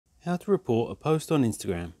How to report a post on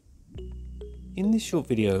Instagram. In this short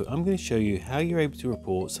video, I'm going to show you how you're able to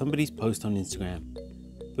report somebody's post on Instagram.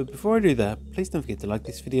 But before I do that, please don't forget to like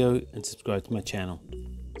this video and subscribe to my channel.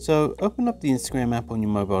 So open up the Instagram app on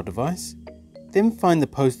your mobile device, then find the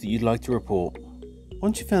post that you'd like to report.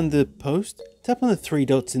 Once you've found the post, tap on the three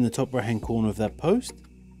dots in the top right hand corner of that post,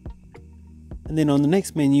 and then on the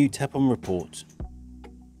next menu tap on report.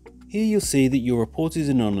 Here you'll see that your report is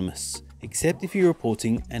anonymous, except if you're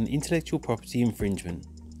reporting an intellectual property infringement.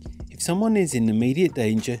 If someone is in immediate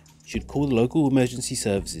danger, you should call the local emergency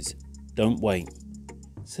services. Don't wait.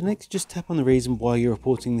 So next, just tap on the reason why you're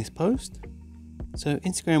reporting this post. So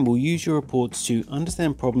Instagram will use your reports to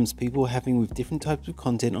understand problems people are having with different types of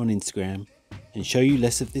content on Instagram and show you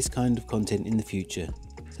less of this kind of content in the future.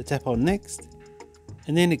 So tap on next,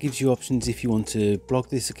 and then it gives you options if you want to block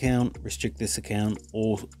this account, restrict this account,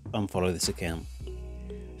 or unfollow this account.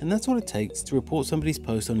 And that's all it takes to report somebody's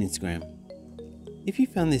post on Instagram. If you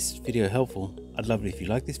found this video helpful, I'd love it if you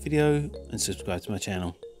like this video and subscribe to my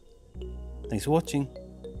channel. Thanks for watching.